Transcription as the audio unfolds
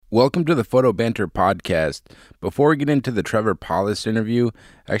Welcome to the Photo Banter podcast. Before we get into the Trevor Paulhus interview,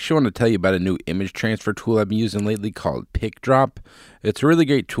 I actually want to tell you about a new image transfer tool I've been using lately called PicDrop. It's a really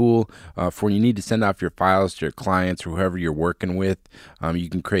great tool for when you need to send off your files to your clients or whoever you're working with. You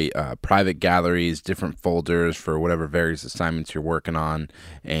can create private galleries, different folders for whatever various assignments you're working on,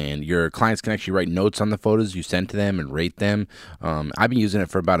 and your clients can actually write notes on the photos you send to them and rate them. I've been using it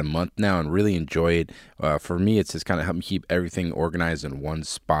for about a month now and really enjoy it. For me, it's just kind of helped me keep everything organized in one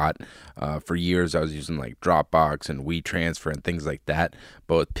spot. For years, I was using like Dropbox and WeTransfer and things like that.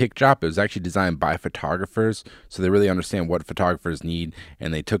 But with PicDrop, it was actually designed by photographers, so they really understand what photographers need,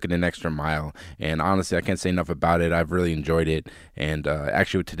 and they took it an extra mile. And honestly, I can't say enough about it. I've really enjoyed it. And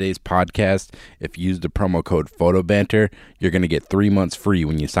actually, with today's podcast, if you use the promo code PhotoBanter, you're going to get 3 months free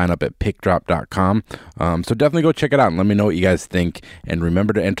when you sign up at PicDrop.com. So definitely go check it out and let me know what you guys think. And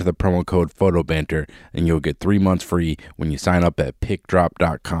remember to enter the promo code PhotoBanter, and you'll get 3 months free when you sign up at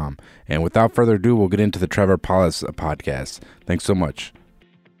PicDrop.com. And without further ado, we'll get into the Trevor Paulhus podcast. Thanks so much.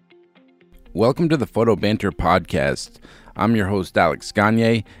 Welcome to the Photo Banter podcast. I'm your host, Alex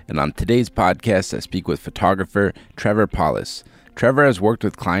Gagne, and on today's podcast, I speak with photographer Trevor Paulhus. Trevor has worked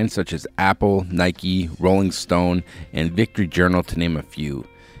with clients such as Apple, Nike, Rolling Stone, and Victory Journal, to name a few.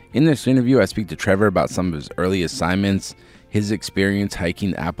 In this interview, I speak to Trevor about some of his early assignments, his experience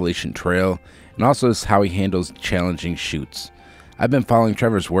hiking the Appalachian Trail, and also how he handles challenging shoots. I've been following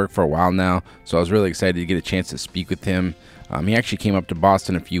Trevor's work for a while now, so I was really excited to get a chance to speak with him. He actually came up to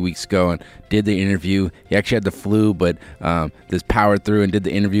Boston a few weeks ago and did the interview. He actually had the flu, but just powered through and did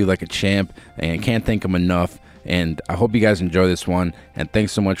the interview like a champ, and can't thank him enough. And I hope you guys enjoy this one, and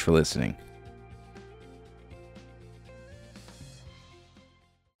thanks so much for listening.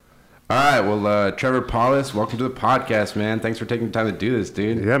 All right, well, Trevor Paulhus, welcome to the podcast, man. Thanks for taking the time to do this,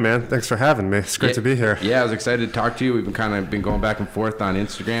 dude. Yeah, man. Thanks for having me. It's great to be here. Yeah, I was excited to talk to you. We've been going back and forth on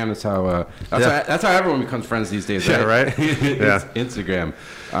Instagram. That's how everyone becomes friends these days, right? Yeah, right? Yeah. Instagram.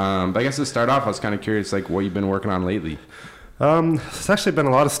 But I guess to start off, I was kind of curious, like, what you've been working on lately. It's actually been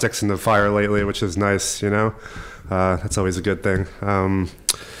a lot of sticks in the fire lately, which is nice, you know? That's always a good thing.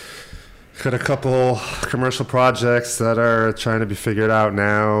 Got a couple commercial projects that are trying to be figured out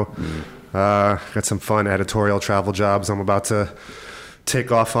now. Got some fun editorial travel jobs I'm about to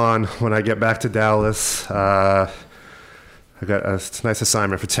take off on when I get back to Dallas. I got a nice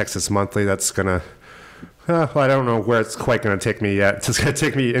assignment for Texas Monthly that's going to, well, I don't know where it's quite going to take me yet. It's going to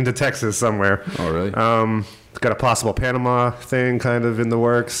take me into Texas somewhere. Oh, really? Got a possible Panama thing kind of in the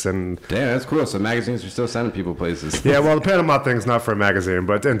works. And damn, that's cool. So magazines are still sending people places. Yeah, well, the Panama thing's not for a magazine,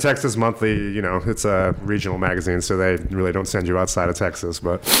 but in Texas Monthly, you know, it's a regional magazine, so they really don't send you outside of Texas.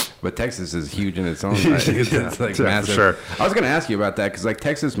 But Texas is huge in its own right. It's like massive. For sure. I was going to ask you about that because like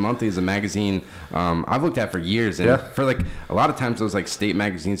Texas Monthly is a magazine I've looked at for years, and for like a lot of times those like state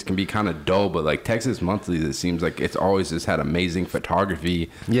magazines can be kind of dull, but like Texas Monthly, it seems like it's always just had amazing photography.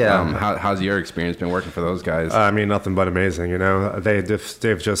 Yeah. How's your experience been working for those guys? I mean, nothing but amazing, you know. They've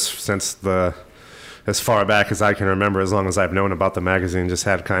just, since as far back as I can remember, as long as I've known about the magazine, just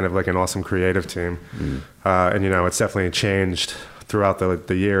had kind of like an awesome creative team. And, you know, it's definitely changed throughout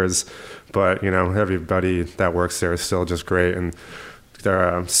the years. But, you know, everybody that works there is still just great. And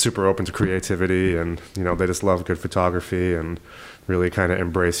they're super open to creativity. And, you know, they just love good photography and really kind of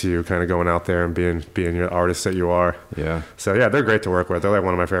embrace you kind of going out there and being your artist that you are. Yeah. So, yeah, they're great to work with. They're like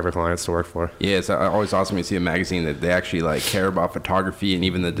one of my favorite clients to work for. Yeah, it's always awesome to see a magazine that they actually like care about photography and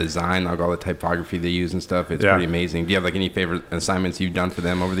even the design, like all the typography they use and stuff. It's pretty amazing. Do you have like any favorite assignments you've done for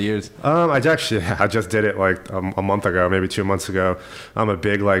them over the years? I just did it like a month ago, maybe 2 months ago. I'm a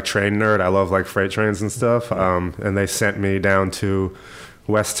big like train nerd. I love like freight trains and stuff. And they sent me down to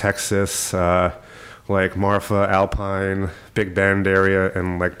West Texas, like Marfa, Alpine, Big Bend area,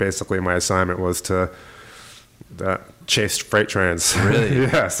 and like basically my assignment was to chase freight trains. Really?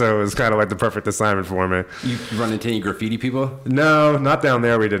 Yeah, so it was kind of like the perfect assignment for me. You run into any graffiti people? No, not down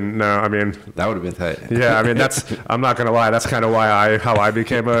there. We didn't. No, I mean that would have been tight. Yeah, I mean I'm not gonna lie. That's kind of how I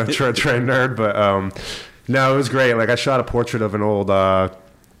became a train nerd. But no, it was great. Like I shot a portrait of an old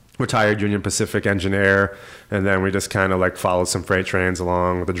retired Union Pacific engineer, and then we just kind of like followed some freight trains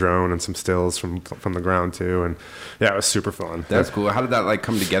along with a drone and some stills from the ground too, and yeah, it was super fun. That's cool. How did that like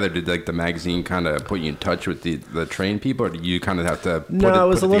come together? Did like the magazine kind of put you in touch with the train people, or did you kind of have to put it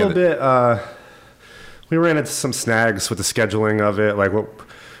was a little together? Bit we ran into some snags with the scheduling of it, like what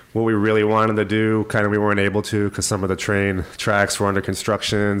we really wanted to do, kind of we weren't able to because some of the train tracks were under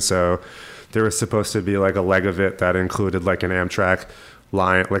construction, so there was supposed to be like a leg of it that included like an Amtrak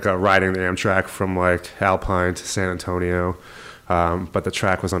line, like riding the Amtrak from like Alpine to San Antonio. but the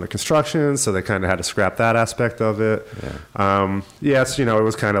track was under construction, so they kind of had to scrap that aspect of it. Yes, it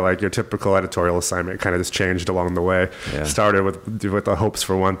was kind of like your typical editorial assignment. Kind of just changed along the way. Started with the hopes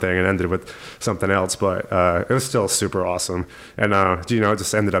for one thing and ended with something else, but it was still super awesome. And it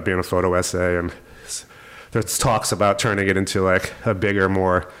just ended up being a photo essay, and there's talks about turning it into like a bigger,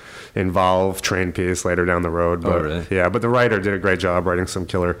 more involved train piece later down the road. But really? Yeah, but the writer did a great job writing some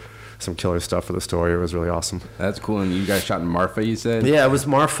killer stuff for the story. It was really awesome. That's cool. And you guys shot in Marfa, you said? Yeah, it was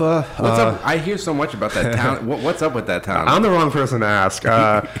Marfa. What's up? I hear so much about that town. What's up with that town? I'm the wrong person to ask.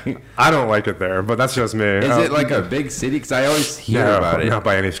 I don't like it there, but that's just me. Is it like a big city? Because I always hear about it. Not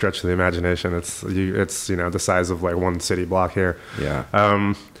by any stretch of the imagination. It's the size of like one city block here. Yeah.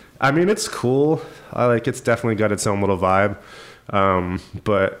 I mean, it's cool. It's definitely got its own little vibe.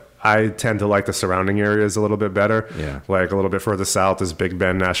 But I tend to like the surrounding areas a little bit better. Yeah. Like a little bit further south is Big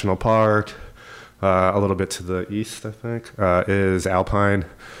Bend National Park. A little bit to the east, I think, is Alpine.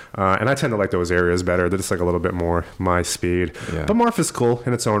 And I tend to like those areas better. They're just like a little bit more my speed. Yeah. But Marfa's cool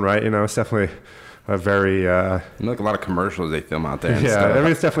in its own right. It's definitely a very... like a lot of commercials they film out there and yeah, stuff. I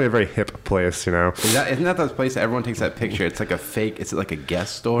mean, it's definitely a very hip place, Isn't that those places everyone takes that picture? It's like a fake... Is it like a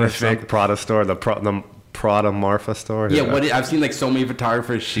guest store? A fake Prada store, the Prada Marfa store. Yeah, I've seen like so many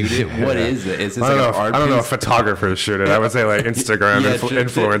photographers shoot it. What is it? Is this like an art piece? I don't know if photographers shoot it. I would say like Instagram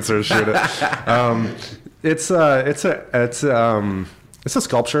influencers shoot it. It's a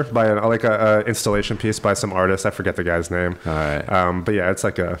sculpture by a installation piece by some artist. I forget the guy's name. All right. But yeah, it's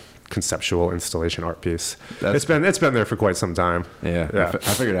like a conceptual installation art piece. It's been there for quite some time. Yeah. I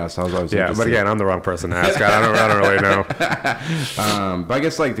figured out. So I was always interested. But again, I'm the wrong person to ask. I don't really know. But I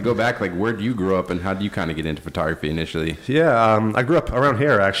guess like to go back, like where do you grow up and how do you kind of get into photography initially? Yeah, I grew up around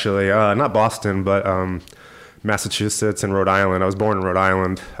here actually, not Boston, but Massachusetts and Rhode Island. I was born in Rhode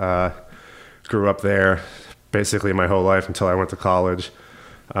Island. Grew up there basically my whole life until I went to college.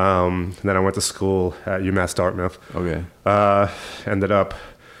 And then I went to school at UMass Dartmouth. Okay. Ended up,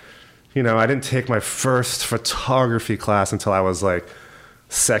 I didn't take my first photography class until I was like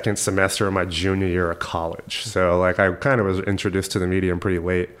second semester of my junior year of college. So like I kind of was introduced to the medium pretty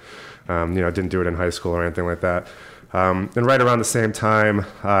late. Didn't do it in high school or anything like that. And right around the same time,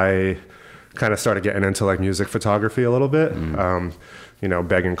 I kind of started getting into like music photography a little bit.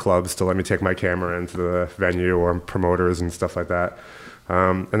 Begging clubs to let me take my camera into the venue or promoters and stuff like that.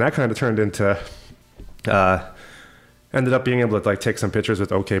 And that kind of turned into, ended up being able to like take some pictures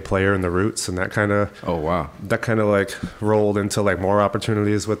with OK Player and the Roots, and that kind of, oh wow, that kind of like rolled into like more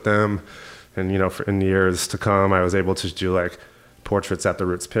opportunities with them. And in years to come, I was able to do like portraits at the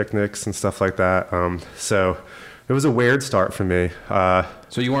Roots picnics and stuff like that. So it was a weird start for me.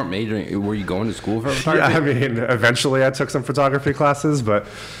 So you weren't majoring? Were you going to school for photography? Yeah, I mean, eventually I took some photography classes, but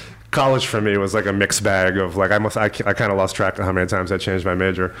college for me was like a mixed bag of like I kind of lost track of how many times I changed my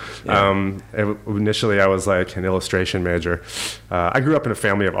major. Yeah. Initially I was like an illustration major. I grew up in a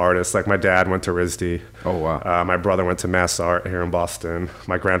family of artists. Like my dad went to RISD. Oh wow. My brother went to Mass Art here in Boston.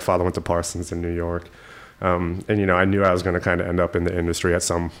 My grandfather went to Parsons in New York. And I knew I was going to kind of end up in the industry at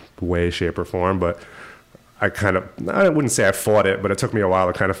some way, shape, or form, but I wouldn't say I fought it, but it took me a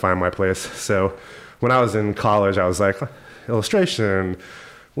while to kind of find my place. So when I was in college, I was like, illustration,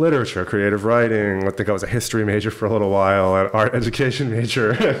 literature, creative writing. I think I was a history major for a little while, an art education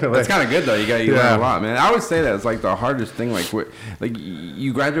major. That's kind of good though. You learn a lot, man. I always say that it's like the hardest thing. Like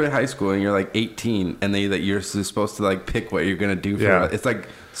you graduate high school and you're like 18, and you're supposed to like pick what you're gonna do for it. It's like,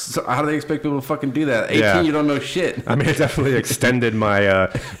 so how do they expect people to fucking do that? 18, you don't know shit. I mean, it definitely extended my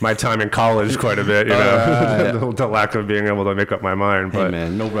my time in college quite a bit. The lack of being able to make up my mind. But hey,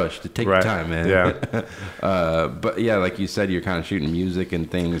 man, no rush. To take your time, man. Yeah. But yeah, like you said, you're kind of shooting music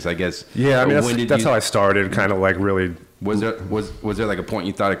and things. I guess. Yeah, I mean that's how I started. Kind of like really. Was there like a point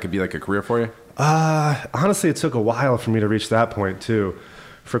you thought it could be like a career for you? Honestly, it took a while for me to reach that point too.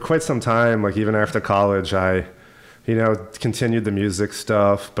 For quite some time, like even after college, I continued the music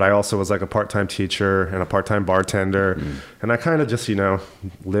stuff, but I also was like a part-time teacher and a part-time bartender. And I kind of just,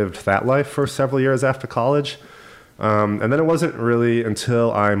 lived that life for several years after college. And then it wasn't really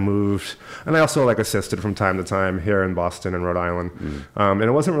until I moved, and I also like assisted from time to time here in Boston and Rhode Island. And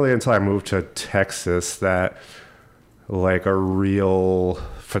it wasn't really until I moved to Texas that like a real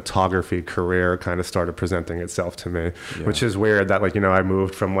photography career kind of started presenting itself to me, which is weird that like, I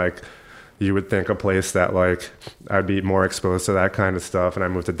moved from like, you would think a place that like I'd be more exposed to that kind of stuff, and I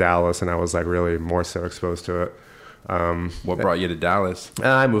moved to Dallas, and I was like really more so exposed to it. What brought you to Dallas?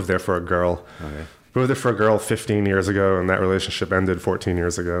 I moved there for a girl. Okay. Moved there for a girl 15 years ago, and that relationship ended 14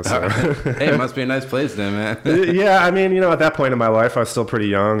 years ago. So. Hey, it must be a nice place then, man. Yeah, I mean, at that point in my life, I was still pretty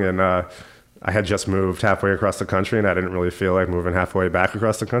young, and I had just moved halfway across the country, and I didn't really feel like moving halfway back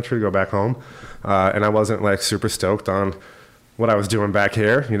across the country to go back home. And I wasn't like super stoked on what I was doing back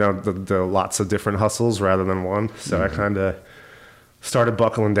here, you know, the lots of different hustles rather than one. So I kind of started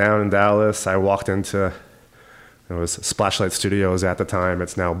buckling down in Dallas. I walked into, it was Splashlight Studios at the time.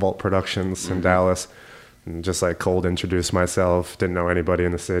 It's now Bolt Productions in Dallas. And just like cold introduced myself, didn't know anybody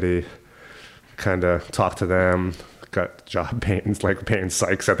in the city, kind of talked to them, got a job painting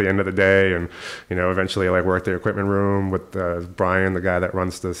Sykes at the end of the day, and you know, eventually like worked the equipment room with Brian, the guy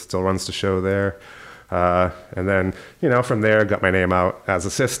that still runs the show there. And then, you know, from there, got my name out as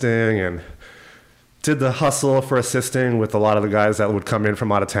assisting and did the hustle for assisting with a lot of the guys that would come in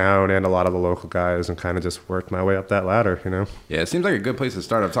from out of town and a lot of the local guys, and kind of just worked my way up that ladder, you know? Yeah, it seems like a good place to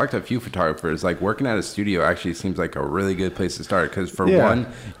start. I've talked to a few photographers. Like, working at a studio actually seems like a really good place to start because, for one,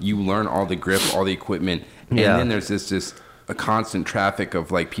 you learn all the grip, all the equipment, and then there's just a constant traffic of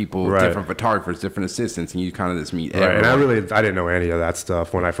like people, different photographers, different assistants, and you kind of just meet everyone. And I didn't know any of that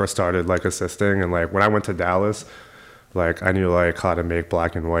stuff when I first started like assisting, and like when I went to Dallas, like I knew like how to make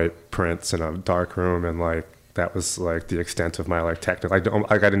black and white prints in a dark room, and like that was like the extent of my like technical.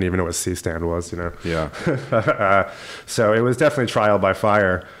 I didn't even know what C-stand was, you know. Yeah. So it was definitely trial by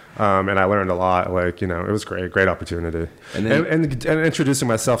fire. And I learned a lot. Like, you know, it was great opportunity. And then, and introducing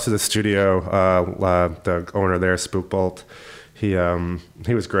myself to the studio, the owner there, Spook Bolt, he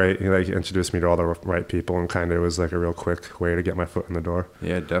was great. He like introduced me to all the right people, and kind of was like a real quick way to get my foot in the door.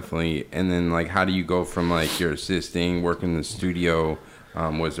 Yeah, definitely. And then like, how do you go from like you're assisting, working in the studio?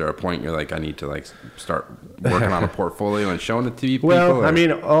 Was there a point you're like, I need to like start working on a portfolio and showing it to people? Well, I mean,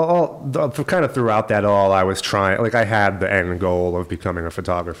 kind of throughout that all, I was trying, like I had the end goal of becoming a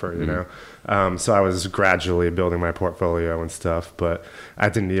photographer, you know? So I was gradually building my portfolio and stuff, but I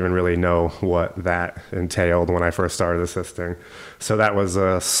didn't even really know what that entailed when I first started assisting. So that was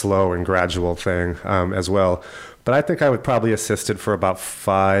a slow and gradual thing as well. But I think I would probably assisted for about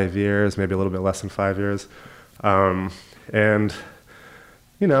 5 years, maybe a little bit less than 5 years. And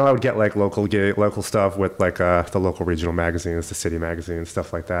you know, I would get like local stuff with like the local regional magazines, the city magazines,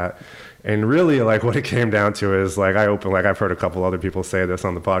 stuff like that. And really, like what it came down to is like I've heard a couple other people say this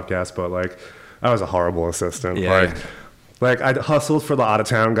on the podcast, but like I was a horrible assistant. Yeah. Like I hustled for the out of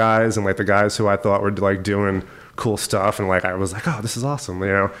town guys and like the guys who I thought were like doing cool stuff, and like I was like, oh, this is awesome, you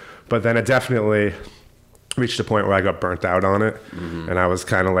know. But then it definitely reached a point where I got burnt out on it, and I was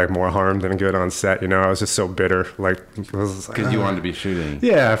kind of like more harmed than good on set, you know. I was just so bitter, like because you wanted to be shooting.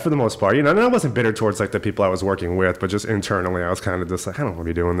 Yeah, for the most part, you know. And I wasn't bitter towards like the people I was working with, but just internally, I was kind of just like, I don't want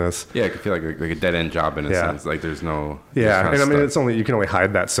to be doing this. Yeah, it could feel like a dead end job in a sense. Like there's no. Yeah, and I mean, you can only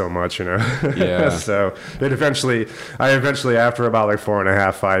hide that so much, you know. Yeah. So then I eventually, after about like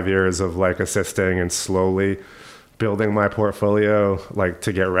 4.5, 5 years of like assisting and slowly building my portfolio, like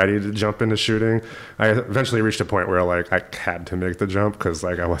to get ready to jump into shooting, I eventually reached a point where like I had to make the jump because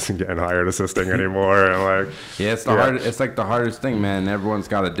like I wasn't getting hired assisting anymore, and like it's like the hardest thing, man. Everyone's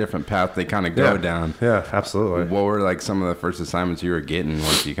got a different path they kind of go down. Yeah, absolutely. What were like some of the first assignments you were getting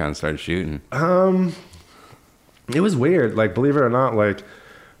once you kind of started shooting? It was weird, like believe it or not, like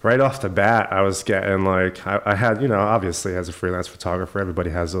right off the bat I was getting like I had, you know, obviously as a freelance photographer, everybody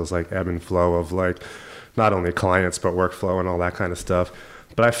has those like ebb and flow of like not only clients but workflow and all that kind of stuff.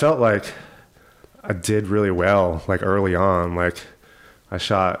 But I felt like I did really well like early on. Like I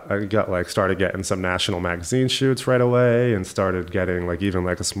started getting some national magazine shoots right away, and started getting like even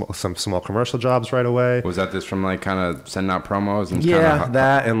like some small commercial jobs right away. Was that just from like kind of sending out promos and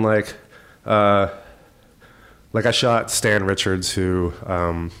that and like I shot Stan Richards, who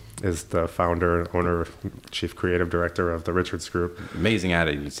is the founder, owner, chief creative director of the Richards Group. Amazing ad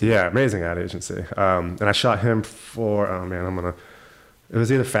agency. Yeah, amazing ad agency. And I shot him for, it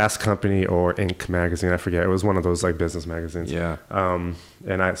was either Fast Company or Inc. magazine, I forget. It was one of those like business magazines. Yeah.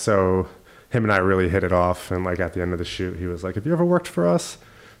 So him and I really hit it off, and like at the end of the shoot, he was like, "Have you ever worked for us?"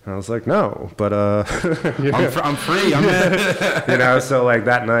 And I was like, "No, but I'm free. I'm in." You know, so like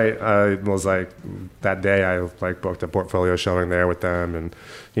that night, that day I like booked a portfolio showing there with them, and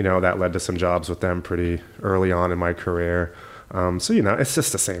you know that led to some jobs with them pretty early on in my career. So you know, it's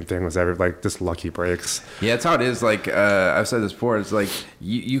just the same thing as just lucky breaks. Yeah, it's how it is. Like I've said this before, it's like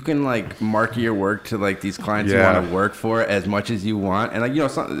you can like market your work to like these clients you want to work for as much as you want, and like, you know,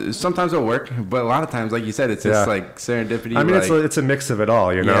 sometimes it'll work, but a lot of times, like you said, it's just like serendipity. I mean, it's a mix of it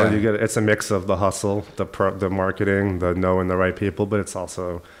all. You know, it's a mix of the hustle, the marketing, the knowing the right people, but it's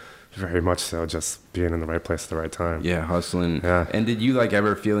also very much so just being in the right place at the right time. Yeah, hustling. Yeah. And did you like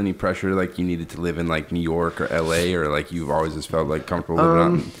ever feel any pressure like you needed to live in like New York or LA, or like you've always just felt like comfortable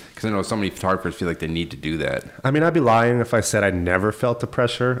living out? Because I know so many photographers feel like they need to do that. I mean, I'd be lying if I said I never felt the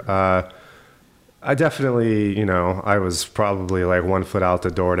pressure. I definitely, I was probably like 1 foot out the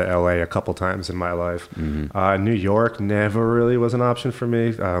door to LA a couple times in my life. New York never really was an option for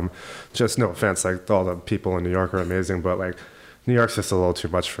me. Just no offense, like all the people in New York are amazing, but like New York's just a little too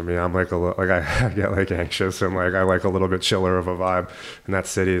much for me. I'm like I get like anxious, and like I like a little bit chiller of a vibe. And that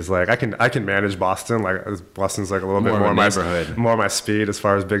city is like I can manage Boston. Like Boston's like a little bit more my speed as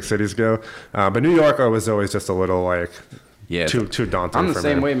far as big cities go. But New York was always just a little like. Yeah, too daunting. I'm the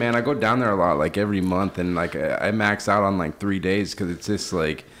same way, man. I go down there a lot, like every month, and like I max out on like 3 days because it's just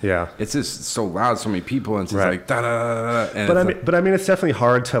like it's just so loud, so many people, and it's just like da da da. But I mean, it's definitely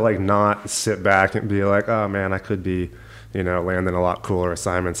hard to like not sit back and be like, oh man, I could be, landing a lot cooler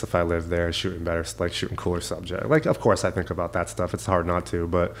assignments if I lived there, shooting cooler subject. Like, of course, I think about that stuff. It's hard not to,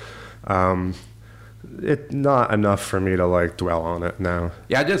 but. It's not enough for me to like dwell on it now.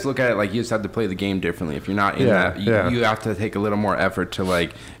 Yeah, I just look at it like you just have to play the game differently. If you're not in that, you have to take a little more effort to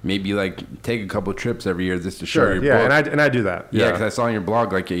like maybe like take a couple trips every year just to show your book. And I do that. Yeah, because I saw on your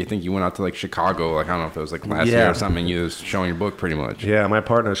blog like you think you went out to like Chicago, like I don't know if it was like last year or something, and you was showing your book pretty much. Yeah, my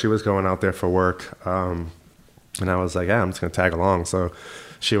partner, she was going out there for work, and I was like, I'm just gonna tag along. So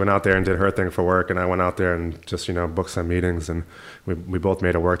she went out there and did her thing for work, and I went out there and just booked some meetings, and we both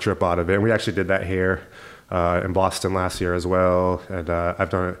made a work trip out of it. And we actually did that here in Boston last year as well, and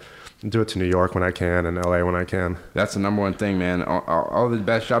I've done it. Do it to New York when I can, and LA when I can. That's the number one thing, man. All the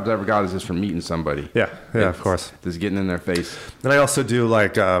best jobs I ever got is just from meeting somebody. Yeah, of course. Just getting in their face. And I also do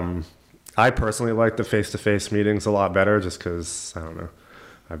like I personally like the face-to-face meetings a lot better, just because I don't know.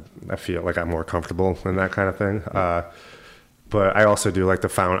 I feel like I'm more comfortable in that kind of thing. But I also do like the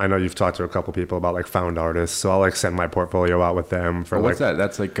found. I know you've talked to a couple people about like found artists, so I'll like send my portfolio out with them for what's that?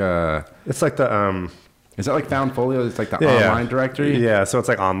 That's like it's like the is that like Foundfolio? It's like the online directory? Yeah, so it's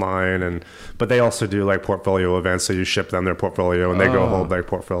like online, but they also do like portfolio events, so you ship them their portfolio and they go hold like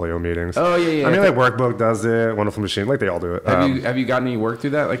portfolio meetings. Oh yeah. I mean like Workbook does it, Wonderful Machine, like they all do it. Have you gotten any work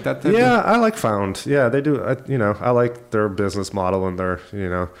through that like that? I like Found. Yeah, they do. I like their business model and their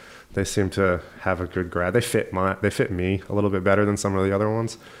they seem to have a good grad. They fit me a little bit better than some of the other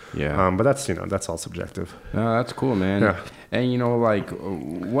ones. Yeah. But that's all subjective. No, that's cool, man. Yeah. And like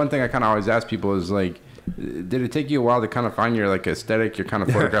one thing I kind of always ask people is like, did it take you a while to kind of find your like aesthetic, your kind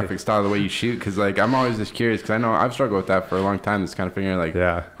of photographic style, the way you shoot? Because like I'm always just curious, because I know I've struggled with that for a long time. Just kind of figuring like,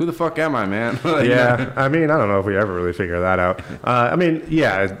 who the fuck am I, man? Like, I mean, I don't know if we ever really figure that out. I mean,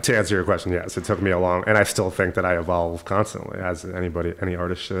 to answer your question, yes, it took me a long, and I still think that I evolve constantly, as any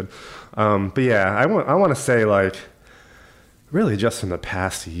artist should. But yeah, I want to say like, really just in the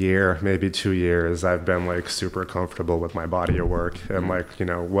past year, maybe 2 years, I've been like super comfortable with my body of work and like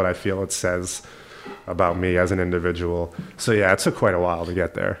what I feel it says about me as an individual. So yeah, it took quite a while to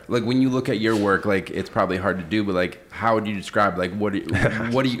get there. Like when you look at your work, like it's probably hard to do, but like how would you describe like what do you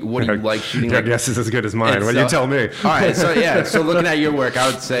like shooting? Your guess is as good as mine. What do you tell me? All right, so looking at your work, I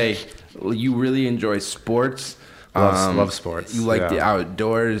would say you really enjoy sports. Love sports. You like the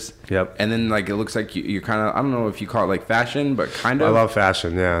outdoors. Yep. And then like it looks like you're kind of, I don't know if you call it like fashion, but kind of. I love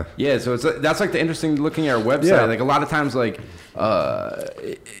fashion. Yeah. Yeah. So that's like the interesting looking at our website. Yeah. Like a lot of times like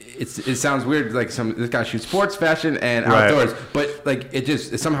it sounds weird like this guy shoots sports, fashion, and outdoors, but like it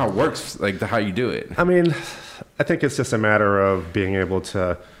somehow works like how you do it. I mean, I think it's just a matter of being able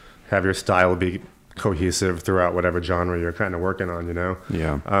to have your style be cohesive throughout whatever genre you're kind of working on,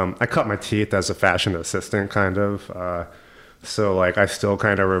 Yeah. I cut my teeth as a fashion assistant kind of. So like I still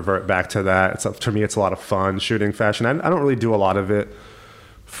kind of revert back to that. To me, it's a lot of fun shooting fashion. I don't really do a lot of it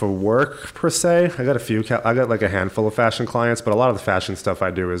for work per se. I got like a handful of fashion clients, but a lot of the fashion stuff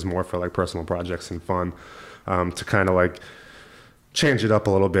I do is more for like personal projects and fun, to kind of like change it up a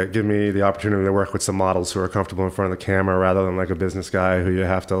little bit, give me the opportunity to work with some models who are comfortable in front of the camera rather than like a business guy who you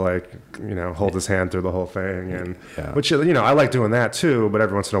have to like, hold his hand through the whole thing. And which, I like doing that too, but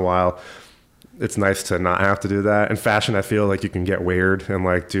every once in a while it's nice to not have to do that. In fashion, I feel like you can get weird and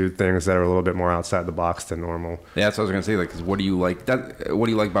like do things that are a little bit more outside the box than normal. Yeah, that's what I was gonna say. Like, 'cause what do you like? What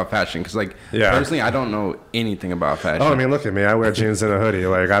do you like about fashion? Because like, personally, I don't know anything about fashion. Oh, I mean, look at me. I wear jeans and a hoodie.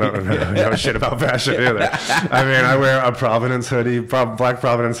 Like, I don't know shit about fashion either. I mean, I wear a Providence hoodie, black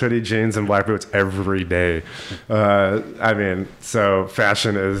Providence hoodie, jeans, and black boots every day. I mean, so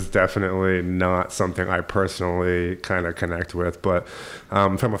fashion is definitely not something I personally kind of connect with, but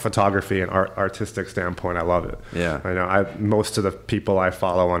from a photography and artistic standpoint, I love it. Yeah. I know most of the people I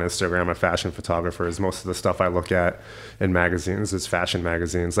follow on Instagram are fashion photographers. Most of the stuff I look at in magazines is fashion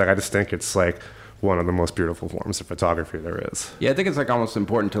magazines. Like, I just think it's like one of the most beautiful forms of photography there is. Yeah, I think it's like almost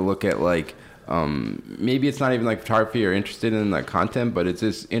important to look at like maybe it's not even like photography or interested in like content, but it's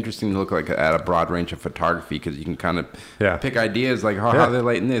just interesting to look like at a broad range of photography because you can kind of pick ideas like how they're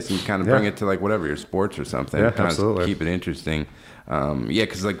lighting this and kind of bring it to like whatever your sports or something. Yeah, kind absolutely. of keep it interesting.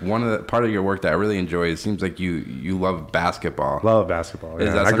 Because like one of the part of your work that I really enjoy, it seems like you love basketball. Love basketball.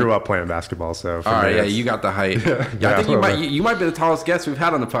 Yeah. I grew up playing basketball, so. All right, you got the height. I think you might be the tallest guest we've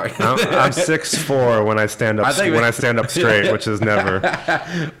had on the podcast. I'm 6'4" when I stand up straight, which is never.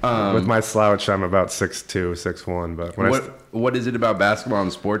 With my slouch, I'm about 6'2", 6'1". But what is it about basketball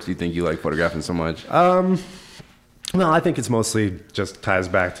and sports you think you like photographing so much? No, I think it's mostly just ties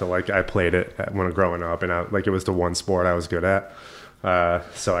back to like I played it when growing up, and it was the one sport I was good at.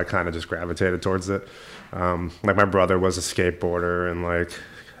 So I kind of just gravitated towards it. Like my brother was a skateboarder, and like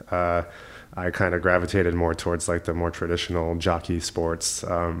I kind of gravitated more towards like the more traditional jockey sports.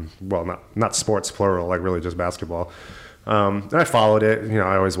 Well, not sports plural, like really just basketball. And I followed it.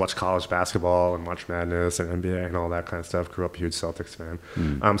 I always watched college basketball and March Madness and NBA and all that kind of stuff. Grew up a huge Celtics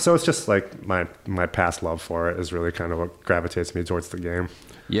fan. So it's just like my past love for it is really kind of what gravitates me towards the game.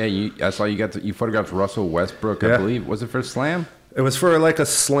 Yeah, I saw you photographed Russell Westbrook, I believe. Was it for Slam? It was for like a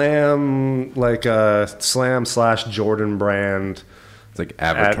Slam, / Jordan brand. It's like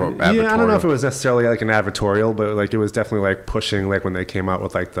advertorial. Yeah, I don't know if it was necessarily like an advertorial, but like it was definitely like pushing like when they came out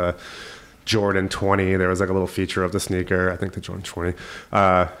with like the Jordan 20, there was like a little feature of the sneaker. I think the Jordan 20.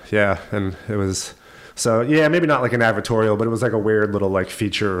 And it was maybe not like an advertorial, but it was like a weird little like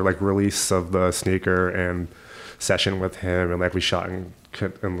feature, like release of the sneaker and session with him, and like we shot in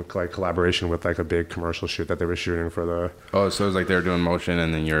like collaboration with like a big commercial shoot that they were shooting for the. Oh, so it was like they were doing motion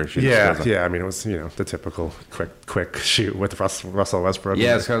and then you're shooting. Yeah. I mean, it was the typical quick shoot with Russell Westbrook.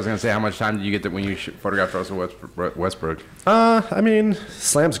 Yeah, so I was gonna say, how much time did you get when you photographed Russell Westbrook? I mean,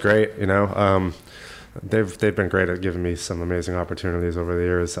 Slam's great. They've been great at giving me some amazing opportunities over the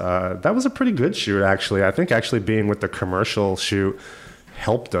years. That was a pretty good shoot, actually. I think actually being with the commercial shoot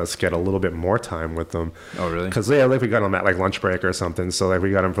helped us get a little bit more time with them. Oh, really? Because like we got them at like lunch break or something, so like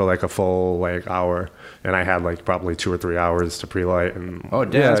we got them for like a full like hour, and I had like probably 2 or 3 hours to pre-light. And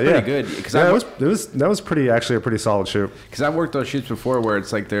that's pretty good. That was actually a pretty solid shoot. Because I've worked those shoots before where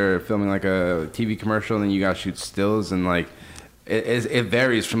it's like they're filming like a TV commercial and then you got to shoot stills, and like it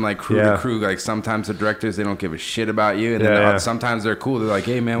varies from like crew to crew. Like sometimes the directors, they don't give a shit about you, and then sometimes they're cool. They're like,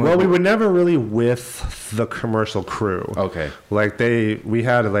 hey man. Well, we were never really with the commercial crew. Okay. Like we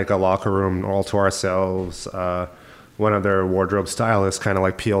had like a locker room all to ourselves. One of their wardrobe stylists kind of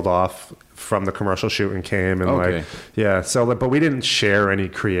like peeled off from the commercial shoot and came and but we didn't share any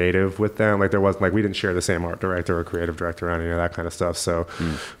creative with them. Like there wasn't like we didn't share the same art director or creative director or any of that kind of stuff. So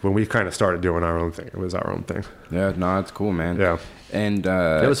when we kind of started doing our own thing, it was our own thing. Yeah, no, it's cool, man. Yeah. And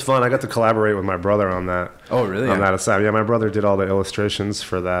it was fun. I got to collaborate with my brother on that. Oh, really? On that aside. Yeah, my brother did all the illustrations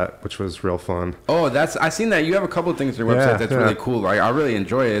for that, which was real fun. Oh, I seen that. You have a couple of things on your website that's really cool. Like I really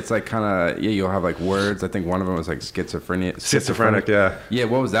enjoy it. It's like kind of you'll have like words. I think one of them was like schizophrenic. Yeah. Yeah,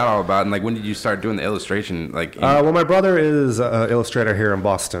 what was that all about? And like when did you start doing the illustration? Like well, my brother is an illustrator here in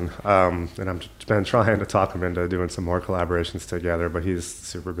Boston, and I'm been trying to talk him into doing some more collaborations together, but he's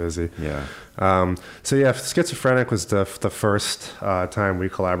super busy. Yeah. Schizophrenic was the first time we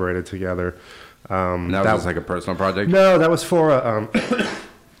collaborated together. And that was just like a personal project? No, that was for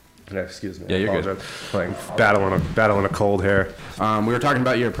excuse me. Yeah, you're good. Battling a cold here. We were talking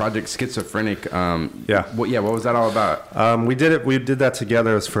about your project Schizophrenic. What was that all about? We did that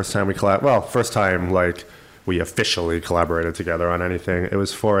together. It was the first time first time like we officially collaborated together on anything. It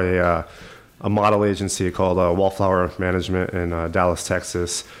was for a model agency called Wallflower Management in Dallas,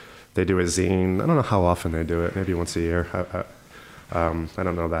 Texas. They do a zine. I don't know how often they do it. Maybe once a year. I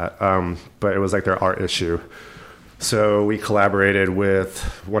don't know that. But it was like their art issue. So we collaborated with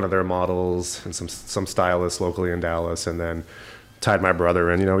one of their models and some stylists locally in Dallas, and then tied my brother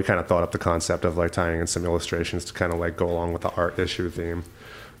in. We kind of thought up the concept of like tying in some illustrations to kind of like go along with the art issue theme,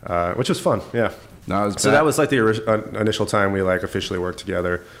 which was fun. Yeah. That was like the initial time we like officially worked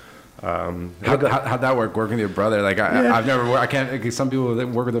together. How'd that work? Working with your brother? Like I've never worked. I can't. Some people that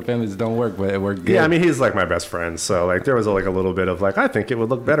work with their families don't work, but it worked good. Yeah, I mean he's like my best friend, so like there was like a little bit of like I think it would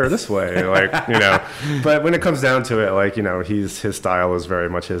look better this way, like But when it comes down to it, like his style is very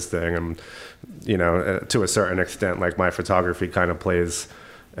much his thing, and to a certain extent, like my photography kind of plays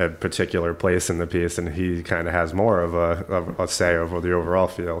a particular place in the piece, and he kind of has more of a say over the overall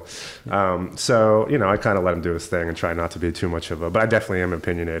feel. So I kind of let him do his thing and try not to be too much of but I definitely am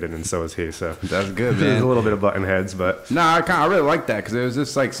opinionated, and so is he. So that's good, man. There's a little bit of button heads, but no, I really like that because it was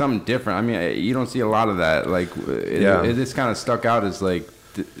just like something different. I mean, you don't see a lot of that. Like it just kind of stuck out as like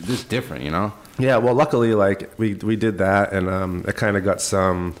just different, Yeah, well, luckily, like we did that, and it kind of got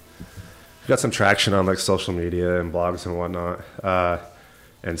some got some traction on like social media and blogs and whatnot.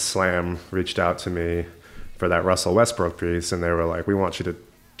 And Slam reached out to me for that Russell Westbrook piece, and they were like, "We want you to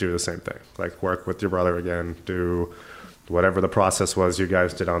do the same thing. Like, work with your brother again. Do whatever the process was you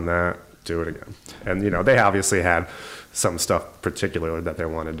guys did on that. Do it again." And they obviously had some stuff particularly that they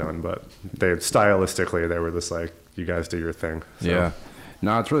wanted done, but stylistically they were just like, "You guys do your thing." So. Yeah.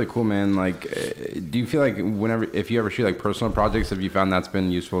 No, it's really cool, man. Like, do you feel like if you ever shoot like personal projects, have you found that's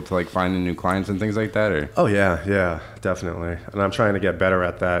been useful to like finding new clients and things like that? Or? Oh yeah, definitely. And I'm trying to get better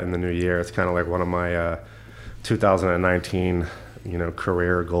at that in the new year. It's kind of like one of my 2019,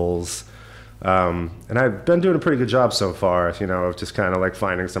 career goals. And I've been doing a pretty good job so far, of just kind of like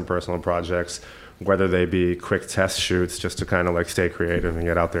finding some personal projects, whether they be quick test shoots just to kind of like stay creative and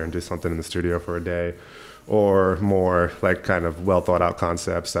get out there and do something in the studio for a day, or more like kind of well thought out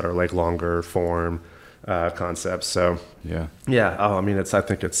concepts that are like longer form concepts. So yeah. Oh, I mean, I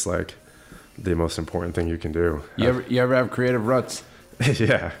think it's like the most important thing you can do. You ever have creative ruts?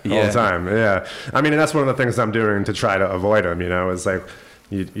 Yeah, all the time. Yeah. I mean, and that's one of the things I'm doing to try to avoid them, It's like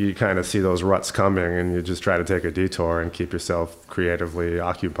you kind of see those ruts coming and you just try to take a detour and keep yourself creatively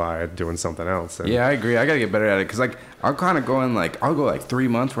occupied doing something else. And yeah, I agree. I got to get better at it because like I'll kind of go in I'll go like 3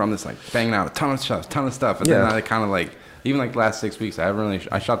 months where I'm just like banging out a ton of stuff. And then I kind of like, even like the last 6 weeks,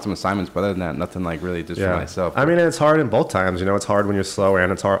 I shot some assignments, but other than that, nothing like really just for myself. I mean, it's hard in both times, it's hard when you're slow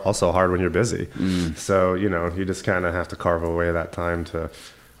and it's also hard when you're busy. So, you just kind of have to carve away that time to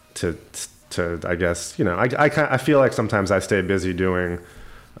I guess, I feel like sometimes I stay busy doing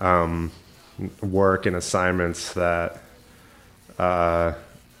work and assignments that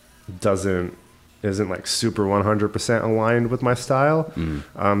isn't like super 100% aligned with my style.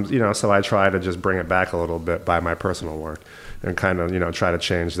 So I try to just bring it back a little bit by my personal work and kind of, try to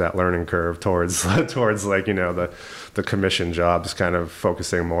change that learning curve towards like, the commission jobs, kind of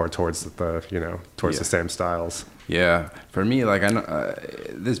focusing more towards the same styles. Yeah. For me, like, I know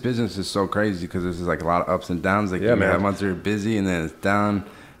this business is so crazy because there's like a lot of ups and downs. Like, you have months that are busy and then it's down.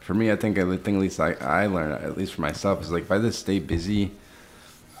 For me, I think the thing at least I learned, at least for myself, is like if I just stay busy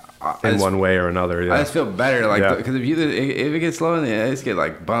in one way or another, I just feel better, like, because if it gets slow, I just get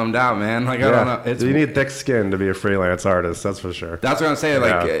like bummed out, man. Like, I don't know. You need thick skin to be a freelance artist, that's for sure. That's what I'm saying.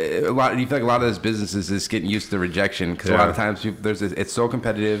 Like, you feel like a lot of this business is just getting used to rejection because a lot of times it's so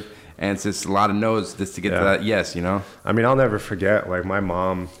competitive. And it's just a lot of no's just to get to that yes, I mean, I'll never forget, like, my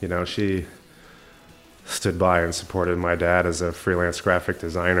mom, she stood by and supported my dad as a freelance graphic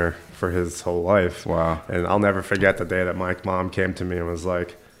designer for his whole life. Wow. And I'll never forget the day that my mom came to me and was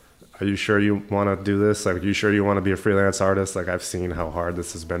like, "Are you sure you want to do this? Like, are you sure you want to be a freelance artist? Like, I've seen how hard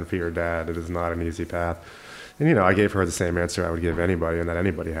this has been for your dad. It is not an easy path." And, I gave her the same answer I would give anybody and that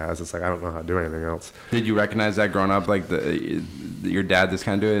anybody has. It's like, I don't know how to do anything else. Did you recognize that growing up, like your dad just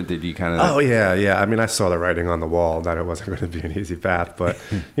kind of do it? Did you kind of... Oh, yeah. I mean, I saw the writing on the wall that it wasn't going to be an easy path. But,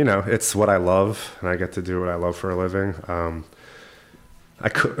 it's what I love, and I get to do what I love for a living.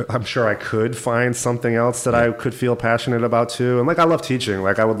 I'm sure I could find something else that I could feel passionate about, too. And, like, I love teaching.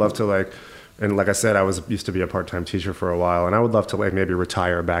 Like, I would love to, like... And like I said, I used to be a part-time teacher for a while, and I would love to like maybe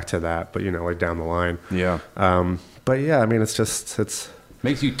retire back to that, but like down the line. Yeah. But yeah, I mean, it's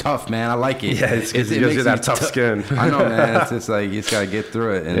makes you tough, man. I like it. Yeah, it gives you that tough skin. I know, man. It's just like you just gotta get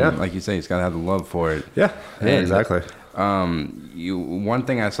through it, and like you say, you just gotta have the love for it. Yeah, exactly. One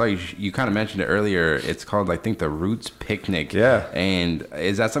thing I saw you kind of mentioned it earlier. It's called, I think, the Roots Picnic. Yeah. And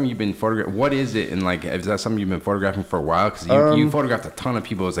is that something you've been photographing? What is it? And like, is that something you've been photographing for a while? Because you photographed a ton of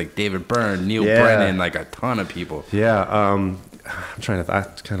people. It was like David Byrne, Neil Brennan, like a ton of people. Yeah. I'm trying to. I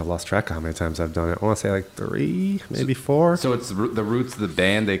kind of lost track of how many times I've done it. I want to say like 3, maybe 4. So it's the Roots, the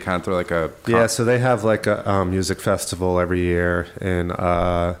band. They kind of throw like a So they have like a music festival every year in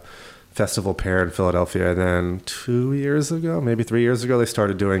Festival Pair in Philadelphia, and then 2 years ago, maybe 3 years ago, they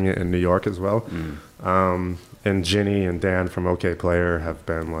started doing it in New York as well. And Ginny and Dan from OK Player have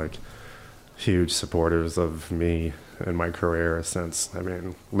been like huge supporters of me in my career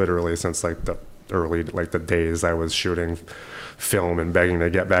literally since like the early, like the days I was shooting film and begging to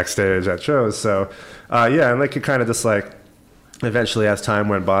get backstage at shows. So and like it kind of just like eventually as time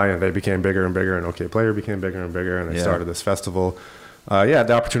went by and they became bigger and bigger and OK Player became bigger and bigger and they started this festival.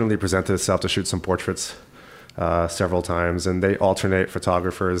 The opportunity presented itself to shoot some portraits several times, and they alternate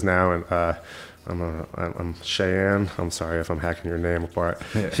photographers now. And I'm Cheyenne. I'm sorry if I'm hacking your name apart.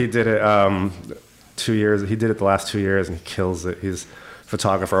 He did it 2 years. He did it the last 2 years, and he kills it. He's a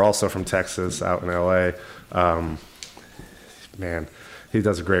photographer, also from Texas, out in LA. Man, he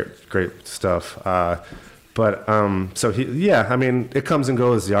does great stuff. But so I mean, it comes and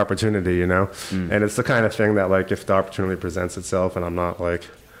goes, the opportunity, and it's the kind of thing that like if the opportunity presents itself and I'm not like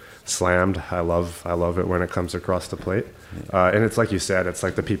slammed. I love it when it comes across the plate. And it's like you said, it's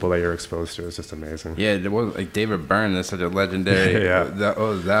like the people that you're exposed to is just amazing. Yeah, it was like David Byrne. That's such a legendary. Yeah.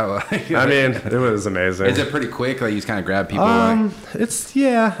 I mean, it was amazing. Is it pretty quick? Like you just kind of grab people. It's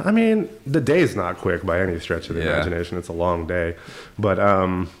I mean, the day's not quick by any stretch of the imagination. It's a long day, but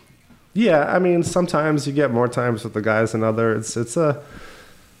yeah. I mean, sometimes you get more times with the guys than others. It's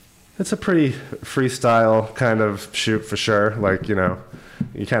a pretty freestyle kind of shoot for sure. Like, you know,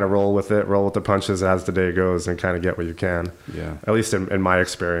 you kind of roll with the punches as the day goes and kind of get what you can. Yeah. At least in my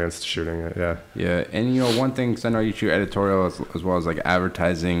experience shooting it, yeah. Yeah, and you know, one thing, because I know you shoot editorial as well as like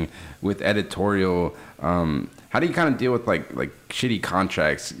advertising. With editorial, how do you kind of deal with like shitty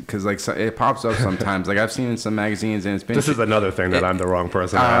contracts? Because like it pops up sometimes. Like I've seen in some magazines, and it's been. This is another thing that I'm the wrong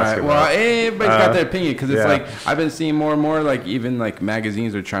person to ask about. Well, everybody's got their opinion, because it's like I've been seeing more and more, like even like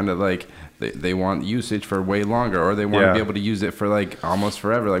magazines are trying to like they want usage for way longer, or they want to be able to use it for like almost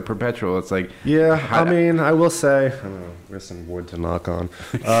forever, like perpetual. It's like I mean, I will say, I don't know, there's some wood to knock on.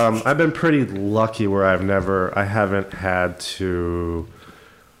 I've been pretty lucky where I haven't had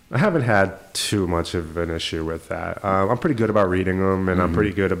too much of an issue with that. I'm pretty good about reading them, and I'm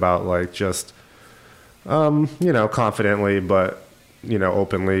pretty good about like just, you know, confidently, but, you know,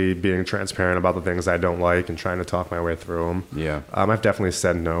 openly being transparent about the things I don't like and trying to talk my way through them. Yeah. I've definitely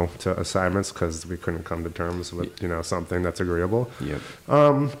said no to assignments because we couldn't come to terms with, you know, something that's agreeable. Yep.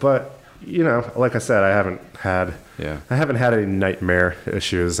 But, you know, like I said, I haven't had any nightmare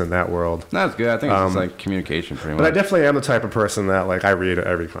issues in that world. That's good. I think it's just like communication pretty much. But I definitely am the type of person that like I read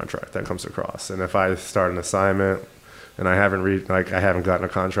every contract that comes across. And if I start an assignment and I haven't gotten a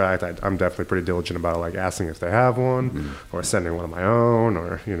contract, I'm definitely pretty diligent about like asking if they have one or sending one of my own,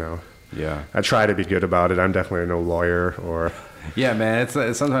 or, you know. Yeah. I try to be good about it. I'm definitely no lawyer or. Yeah, man,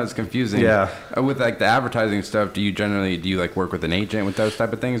 it's sometimes confusing. Yeah. With like the advertising stuff, do you like work with an agent with those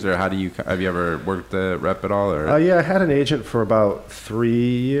type of things, or have you ever worked the rep at all? Or yeah, I had an agent for about 3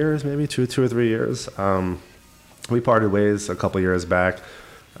 years, maybe two or 3 years. We parted ways a couple years back,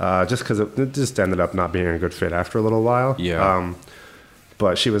 just because it just ended up not being a good fit after a little while. Yeah.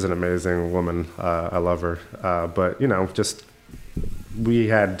 But she was an amazing woman. I love her. But you know, just. We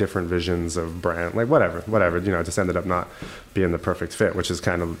had different visions of brand, like whatever, you know, it just ended up not being the perfect fit, which is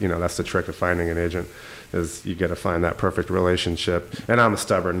kind of, you know, that's the trick of finding an agent, is you got to find that perfect relationship. And I'm a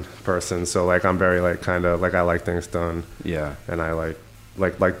stubborn person, so like I'm very like kind of like I like things done. Yeah. And I like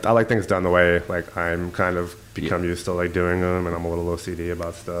I like things done the way like I'm kind of become used to like doing them, and I'm a little OCD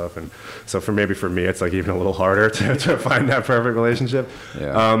about stuff, and so for me it's like even a little harder to find that perfect relationship.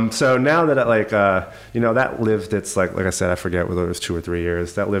 Yeah. So now that you know, that lived its like I said, I forget whether it was 2 or 3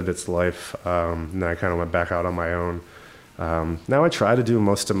 years, that lived its life. And I kind of went back out on my own. Now I try to do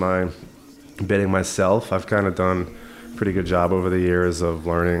most of my bidding myself. I've kind of done a pretty good job over the years of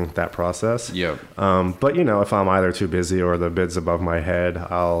learning that process. Yeah. But you know, if I'm either too busy or the bid's above my head,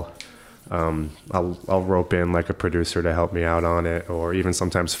 I'll rope in like a producer to help me out on it, or even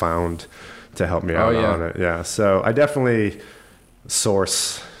sometimes found to help me out on it. Yeah. So I definitely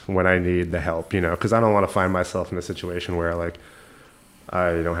source when I need the help, you know, because I don't want to find myself in a situation where like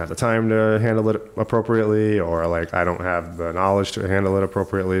I don't have the time to handle it appropriately, or like I don't have the knowledge to handle it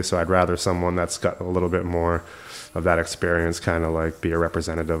appropriately. So I'd rather someone that's got a little bit more of that experience kind of like be a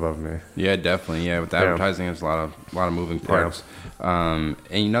representative of me. Yeah, definitely. Yeah, with advertising, there's a lot of moving parts. And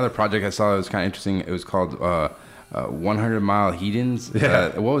another project I saw that was kind of interesting. It was called 100 Mile Hedons.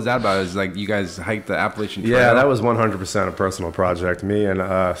 Yeah. What was that about? It was like you guys hiked the Appalachian Trail. Yeah, that was 100% a personal project. Me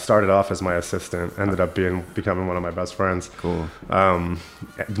and started off as my assistant, ended up becoming one of my best friends. Cool.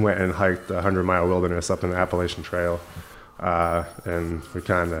 Went and hiked the 100-mile wilderness up in the Appalachian Trail, and we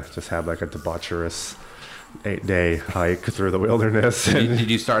kind of just had like a debaucherous 8-day hike through the wilderness. Did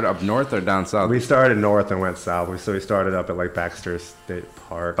you start up north or down south? We started north and went south. So we started up at like Baxter State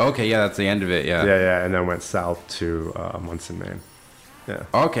Park. Okay, yeah, that's the end of it. Yeah. Yeah, and then went south to Munson, Maine. Yeah.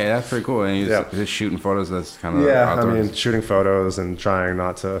 Okay, that's pretty cool. And you're just shooting photos. That's kind of outdoors. I mean, shooting photos and trying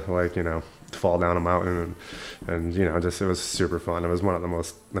not to like, you know, fall down a mountain, and you know, just it was super fun. It was one of the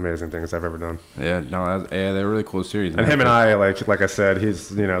most amazing things I've ever done. Yeah, no, they're a really cool series. And him and I, like I said,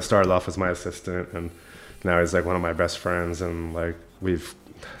 he's, you know, started off as my assistant, and now he's like one of my best friends, and like we've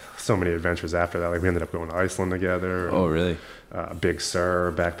so many adventures after that. Like we ended up going to Iceland together. Oh, really? Big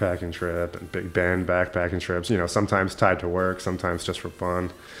Sur backpacking trip and Big Bend backpacking trips. You know, sometimes tied to work, sometimes just for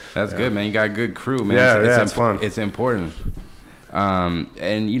fun. That's good, man. You got a good crew, man. It's fun. It's important.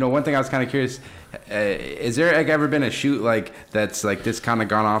 And you know, one thing I was kind of curious, Is there like ever been a shoot like that's like this kind of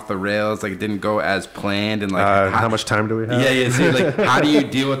gone off the rails, like it didn't go as planned, and like how much time do we have? Yeah. So like, how do you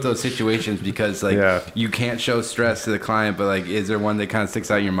deal with those situations? Because like you can't show stress to the client, but like, is there one that kind of sticks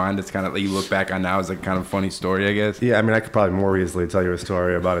out in your mind that's kind of like you look back on now as like kind of funny story, I guess? Yeah, I mean, I could probably more easily tell you a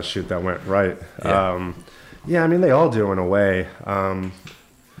story about a shoot that went right. Yeah, I mean, they all do in a way.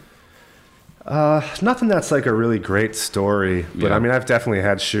 Nothing that's like a really great story, but I mean, I've definitely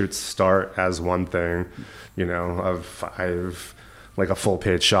had shoots start as one thing, you know, I've like a full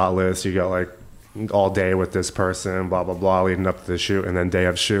page shot list. You got like all day with this person, blah, blah, blah, leading up to the shoot. And then day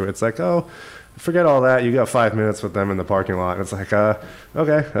of shoot, it's like, oh, forget all that. You got 5 minutes with them in the parking lot. And it's like,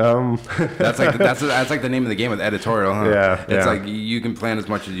 okay. That's like the name of the game with editorial, huh? Yeah. It's like you can plan as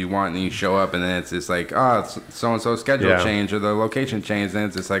much as you want, and then you show up, and then it's just like, oh, so and so schedule change or the location change, and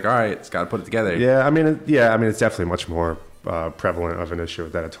it's just like, all right, it's got to put it together. Yeah, I mean, it's definitely much more prevalent of an issue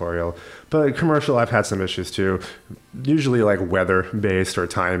with editorial, but commercial, I've had some issues too. Usually like weather based or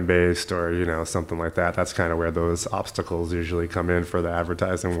time based or something like that. That's kind of where those obstacles usually come in for the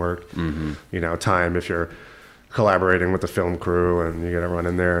advertising work. Mm-hmm. Time, if you're collaborating with the film crew and you got to run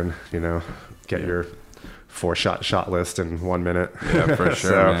in there and get your 4-shot list in 1 minute. Yeah, for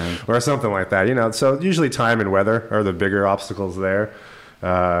sure. Man. Or something like that. So usually time and weather are the bigger obstacles there.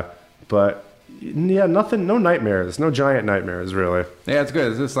 But yeah, nothing, no nightmares, no giant nightmares, really. Yeah, it's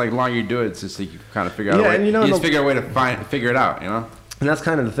good. It's just like the longer you do it, it's just like you kind of figure out a way. And you just figure out a way to figure it out, And that's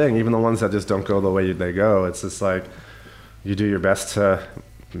kind of the thing. Even the ones that just don't go the way they go, it's just like you do your best to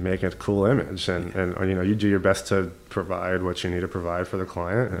make a cool image, and you do your best to provide what you need to provide for the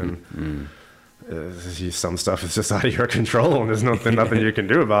client, and some stuff is just out of your control, and there's nothing you can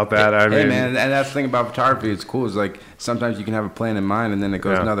do about that. I mean, man, and that's the thing about photography. It's cool. Is like sometimes you can have a plan in mind, and then it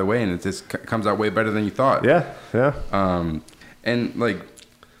goes another way, and it just comes out way better than you thought. Yeah. And like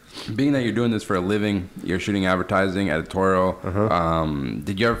being that you're doing this for a living, you're shooting advertising, editorial.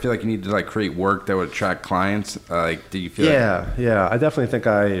 Did you ever feel like you needed to like create work that would attract clients? Like, did you feel? Yeah. I definitely think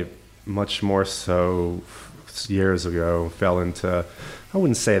I much more so years ago fell into. I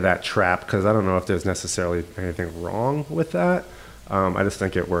wouldn't say that trap, because I don't know if there's necessarily anything wrong with that. I just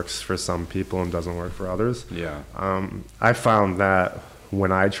think it works for some people and doesn't work for others. Yeah. I found that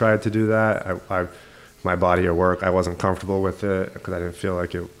when I tried to do that, my body of work, I wasn't comfortable with it because I didn't feel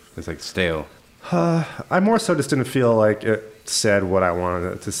like it. It's like stale. I more so just didn't feel like it said what I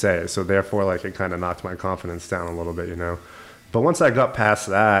wanted it to say. So therefore, like, it kind of knocked my confidence down a little bit, But once I got past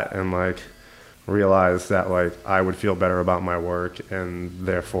that and like realized that like I would feel better about my work, and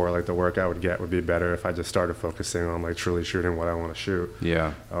therefore like the work I would get would be better if I just started focusing on like truly shooting what I want to shoot.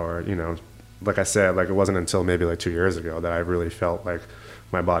 Yeah. Or like I said, like it wasn't until maybe like 2 years ago that I really felt like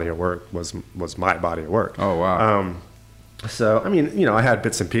my body of work was my body of work. Oh wow. So I mean, I had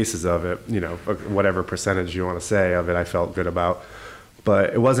bits and pieces of it, whatever percentage you want to say of it, I felt good about,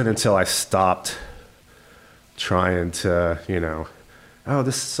 but it wasn't until I stopped trying to oh,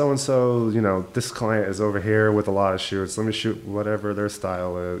 this so-and-so, this client is over here with a lot of shoots. Let me shoot whatever their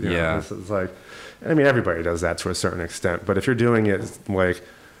style is. It's like, I mean, everybody does that to a certain extent. But if you're doing it, like,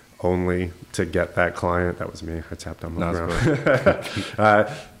 only to get that client, that was me. I tapped on the ground.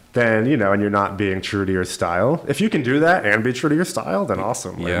 Then, and you're not being true to your style. If you can do that and be true to your style, then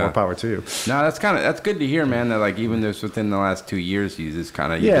awesome. Like, more power to you. No, that's good to hear, man, that, like, even this within the last 2 years, you've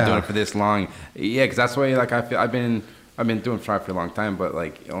been doing it for this long. Yeah, because that's the way, like, I feel I've been doing photography for a long time, but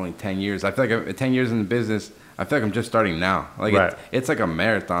like only 10 years. I feel like 10 years in the business, I feel like I'm just starting now. Like it's like a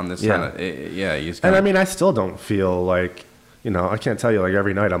marathon. This kind of and I mean, I still don't feel like I can't tell you like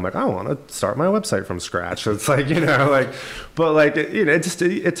every night I'm like I want to start my website from scratch. It's like but like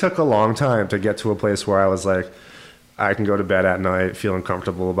it took a long time to get to a place where I was like I can go to bed at night feeling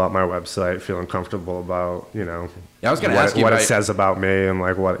comfortable about my website, feeling comfortable about I was going to ask you what it says about me and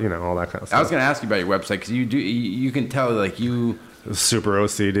like what all that kind of stuff. I was going to ask you about your website because you can tell like you super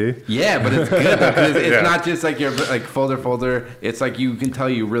OCD. Yeah, but it's good because it's not just like your like folder. It's like you can tell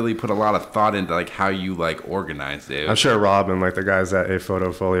you really put a lot of thought into like how you like organize it. I'm sure Rob and like the guys at A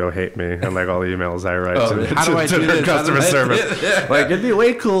Photofolio hate me and like all the emails I write to their customer service. Like it'd be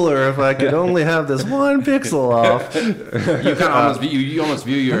way cooler if I could only have this one pixel off. You kind of almost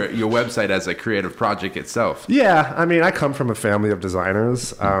view your website as a creative project itself. Yeah, I mean I come from a family of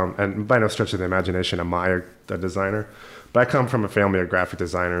designers, and by no stretch of the imagination am I a designer. But I come from a family of graphic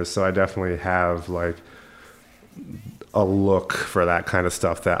designers, so I definitely have like a look for that kind of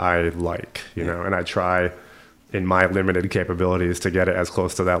stuff that I like, and I try in my limited capabilities to get it as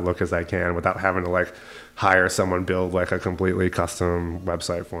close to that look as I can without having to like hire someone build like a completely custom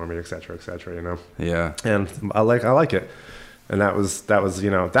website for me, et cetera, et cetera, Yeah. And I like it. And that was that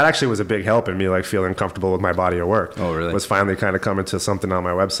actually was a big help in me like feeling comfortable with my body of work. Oh, really? Was finally kind of coming to something on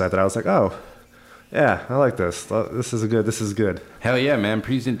my website that I was like, oh, yeah, I like this. This is good. Hell yeah, man.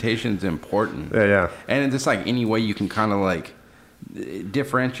 Presentation's important. Yeah. And it's just like any way you can kind of like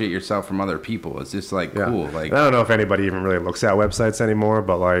differentiate yourself from other people. It's just like cool. Like, I don't know if anybody even really looks at websites anymore,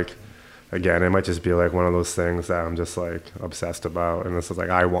 but like, again, it might just be like one of those things that I'm just like obsessed about. And this is like,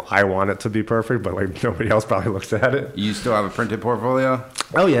 I want it to be perfect, but like nobody else probably looks at it. You still have a printed portfolio?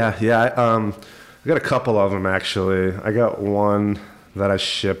 Oh yeah. I got a couple of them actually. I got one that I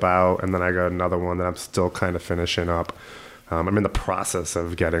ship out, and then I got another one that I'm still kind of finishing up. I'm in the process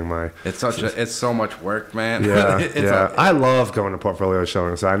of getting my. It's so much work, man. Yeah, I love going to portfolio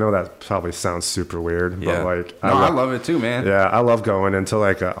showings. So I know that probably sounds super weird, but like, I love it too, man. Yeah, I love going into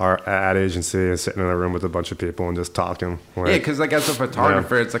like our ad agency and sitting in a room with a bunch of people and just talking. Like, yeah, because like as a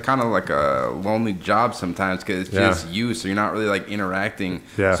photographer, it's kind of like a lonely job sometimes because it's just you, so you're not really like interacting.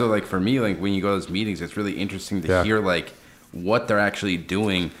 Yeah. So like for me, like when you go to those meetings, it's really interesting to hear like what they're actually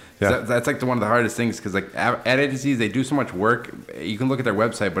doing. Yeah. That's like one of the hardest things because like ad agencies, they do so much work. You can look at their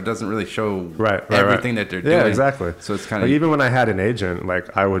website, but it doesn't really show everything that they're doing. Yeah, exactly. So it's kind of like, even when I had an agent,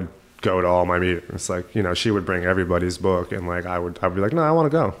 like I would go to all my meetings. Like she would bring everybody's book, and like I would be like, no, I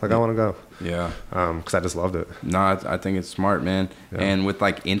want to go. Like I want to go. Yeah. Because I just loved it. No, I think it's smart, man. Yeah. And with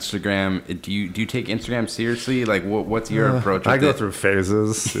like Instagram, do you take Instagram seriously? Like what's your approach? I go through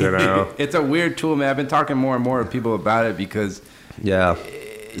phases. It's a weird tool, man. I've been talking more and more with people about it because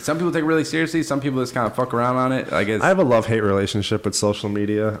some people take it really seriously. Some people just kind of fuck around on it. I guess I have a love-hate relationship with social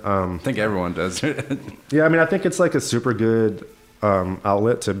media. I think everyone does. Yeah, I mean, I think it's like a super good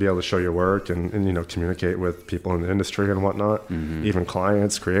outlet to be able to show your work and communicate with people in the industry and whatnot, even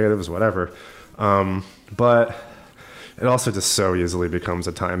clients, creatives, whatever. But it also just so easily becomes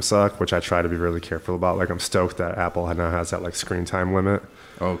a time suck, which I try to be really careful about. Like I'm stoked that Apple now has that like screen time limit.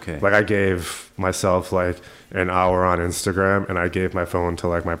 Okay. Like I gave myself like an hour on Instagram, and I gave my phone to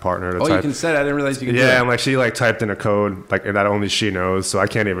like my partner to type. Oh, you can set it. I didn't realize you could do that. Yeah, and like she like typed in a code like that only she knows, so I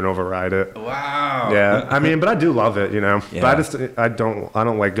can't even override it. Wow. Yeah, I mean, but I do love it, Yeah. But I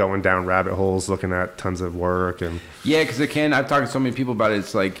don't like going down rabbit holes looking at tons of work and. Yeah, because I've talked to so many people about it.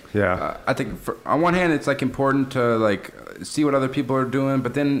 It's like I think on one hand it's like important to like see what other people are doing,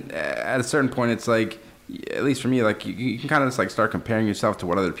 but then at a certain point it's like. At least for me, like you can kind of just like start comparing yourself to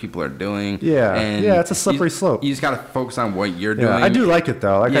what other people are doing. Yeah, and it's a slippery slope. You just gotta focus on what you're doing. I do like it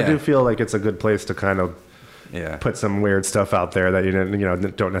though. Like I do feel like it's a good place to kind of put some weird stuff out there that you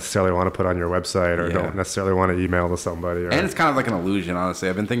don't necessarily want to put on your website or don't necessarily want to email to somebody. And it's kind of like an illusion, honestly.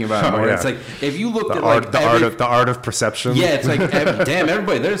 I've been thinking about it more. It's like if you look at like the art of perception. Yeah, it's like damn,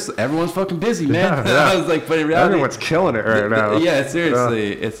 everyone's fucking busy, man. I was like, but in reality, everyone's killing it right now. Yeah,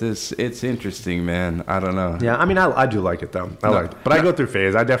 seriously, it's interesting, man. I don't know. Yeah, I mean, I do like it though. I go through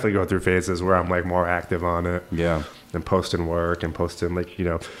phases. I definitely go through phases where I'm like more active on it. Yeah. And posting work and posting like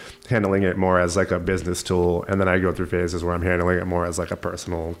handling it more as like a business tool, and then I go through phases where I'm handling it more as like a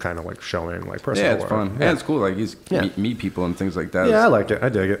personal kind of like showing like personal it's work. Fun. Yeah, it's cool. Like meet people and things like that. Yeah, I like it. I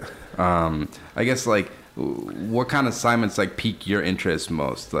dig it. I guess like what kind of assignments like pique your interest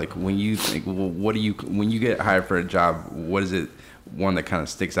most? Like when you think, when you get hired for a job, what is it? One that kind of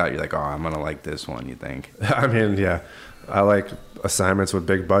sticks out. You're like, oh, I'm gonna like this one. You think? I mean, yeah. I like assignments with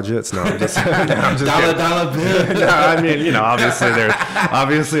big budgets. No, I'm just dollar bill. No, I mean,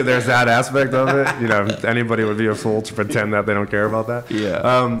 obviously there's that aspect of it. Anybody would be a fool to pretend that they don't care about that.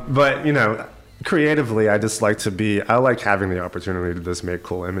 Yeah. But creatively, I just like I like having the opportunity to just make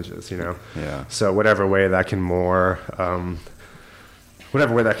cool images. Yeah. So whatever way that can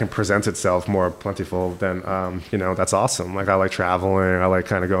present itself more plentiful, then that's awesome. Like I like traveling. I like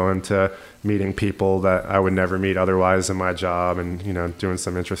kind of going to meeting people that I would never meet otherwise in my job, and doing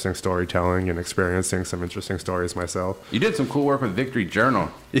some interesting storytelling and experiencing some interesting stories myself. You did some cool work with Victory Journal.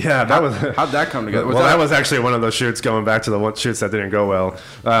 Yeah, how'd that come together? That was actually one of those shoots. Going back to the one shoots that didn't go well.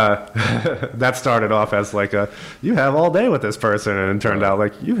 That started off as like you have all day with this person, and it turned out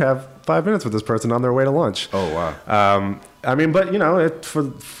like you have 5 minutes with this person on their way to lunch. Oh wow. I mean, but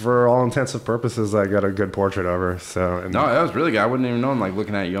for all intents and purposes, I got a good portrait of her. So no, that was really good. I wouldn't even know. Like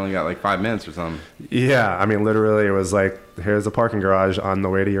looking at it, you only got like 5 minutes or something. Yeah, I mean, literally, it was like, here's a parking garage on the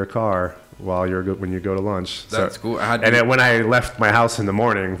way to your car when you go to lunch. That's cool. When I left my house in the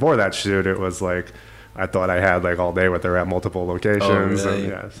morning for that shoot, it was like I thought I had like all day with her at multiple locations. Oh,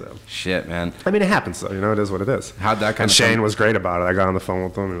 really? And, so shit, man. I mean, it happens though. It is what it is. How'd that kind and of Shane was great about it. I got on the phone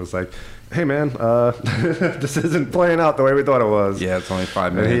with him and was like, hey man, this isn't playing out the way we thought it was. Yeah, it's only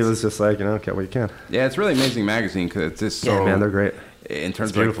 5 minutes. And he was just like, get what you can. Yeah, it's really amazing magazine because it's just so. Yeah, man, they're great. in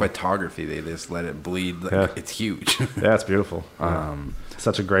terms of like photography, they just let it bleed. Like, it's huge. Yeah, it's beautiful.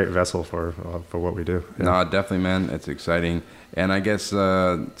 Such a great vessel for what we do. Yeah. No, definitely, man. It's exciting. And I guess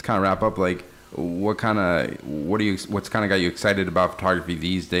to kind of wrap up, like, what's kind of got you excited about photography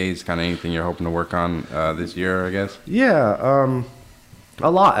these days? Kind of anything you're hoping to work on this year, I guess? Yeah, a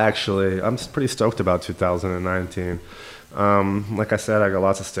lot, actually. I'm pretty stoked about 2019. Like I said, I got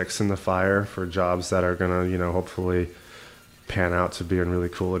lots of sticks in the fire for jobs that are gonna, hopefully pan out to being really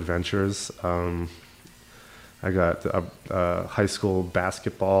cool adventures. I got a high school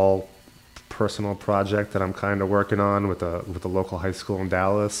basketball personal project that I'm kind of working on with a local high school in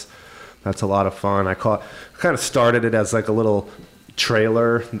Dallas. That's a lot of fun. I kind of started it as like a little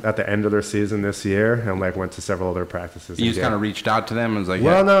trailer at the end of their season this year, and like went to several other practices. You just kind of reached out to them and was like,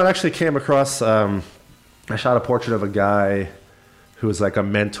 well, no, it actually came across. I shot a portrait of a guy who is like a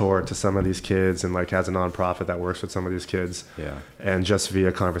mentor to some of these kids and like has a nonprofit that works with some of these kids. Yeah. And just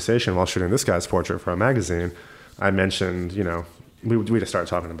via conversation while shooting this guy's portrait for a magazine, I mentioned, we just started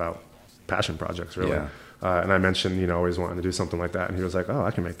talking about passion projects, really. Yeah. And I mentioned, always wanting to do something like that. And he was like, oh,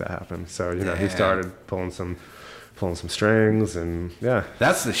 I can make that happen. So, he started pulling some strings, and yeah.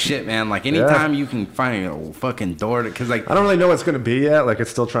 That's the shit, man. Like, anytime you can find a fucking door, because like, I don't really know what it's going to be yet. Like, it's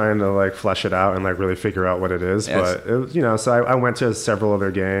still trying to like flesh it out and like really figure out what it is. But so I went to several of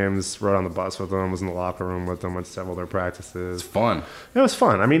their games, rode on the bus with them, was in the locker room with them, went to several of their practices. It's fun. It was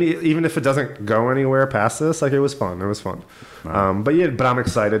fun. I mean, even if it doesn't go anywhere past this, like, it was fun. It was fun. Right. But I'm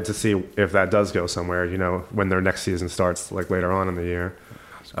excited to see if that does go somewhere, when their next season starts, like later on in the year.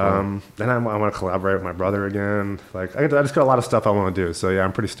 Cool. Then I want to collaborate with my brother again. Like, I just got a lot of stuff I want to do. So yeah,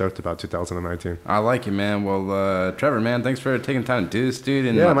 I'm pretty stoked about 2019. I like it, man. Well, Trevor, man, thanks for taking time to do this, dude.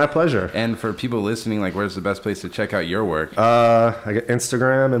 And yeah, my pleasure. And for people listening, like, where's the best place to check out your work? I got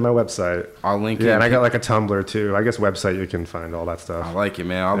Instagram and my website. I'll link it. Yeah, and I got like a Tumblr too. I guess website you can find all that stuff. I like it,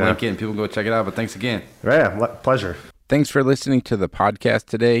 man. I'll link it and people go check it out. But thanks again. Yeah, pleasure. Thanks for listening to the podcast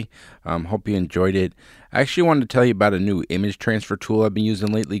today. Hope you enjoyed it. I actually wanted to tell you about a new image transfer tool I've been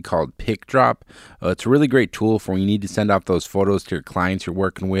using lately called PicDrop. It's a really great tool for when you need to send off those photos to your clients you're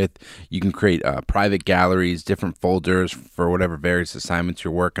working with. You can create private galleries, different folders for whatever various assignments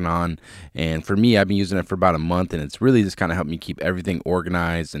you're working on. And for me, I've been using it for about a month, and it's really just kind of helped me keep everything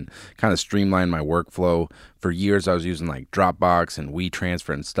organized and kind of streamline my workflow. For years, I was using like Dropbox and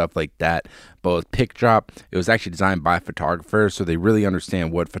WeTransfer and stuff like that. But with PicDrop, it was actually designed by photographers, so they really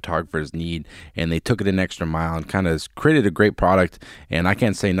understand what photographers need, and they took it an extra mile and kind of created a great product. And I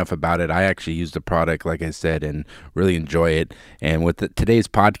can't say enough about it. I actually use the product, like I said, and really enjoy it. And with today's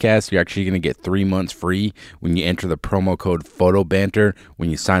podcast, you're actually going to get 3 months free when you enter the promo code PHOTOBANTER when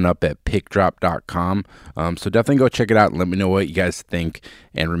you sign up at PicDrop.com. So definitely go check it out and let me know what you guys think.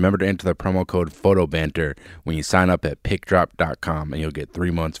 And remember to enter the promo code PHOTOBANTER when you sign up at PicDrop.com, and you'll get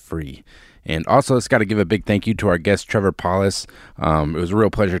 3 months free. And also, it's got to give a big thank you to our guest, Trevor Paulhus. It was a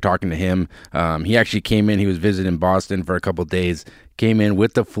real pleasure talking to him. He actually came in. He was visiting Boston for a couple days, came in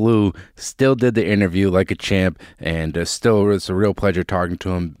with the flu, still did the interview like a champ, and still it's a real pleasure talking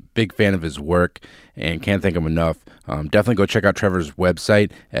to him. Big fan of his work, and can't thank him enough. Definitely go check out Trevor's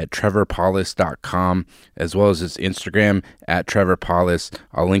website at trevorpaulhus.com, as well as his Instagram at Trevor Paulhus.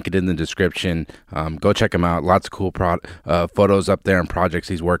 I'll link it in the description. Go check him out. Lots of cool photos up there and projects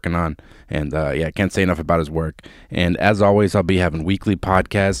he's working on. And I can't say enough about his work. And as always, I'll be having weekly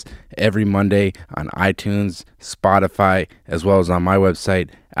podcasts every Monday on iTunes, Spotify, as well as on my website,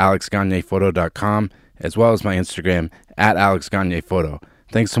 alexgagnephoto.com, as well as my Instagram at alexgagnephoto.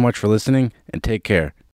 Thanks so much for listening, and take care.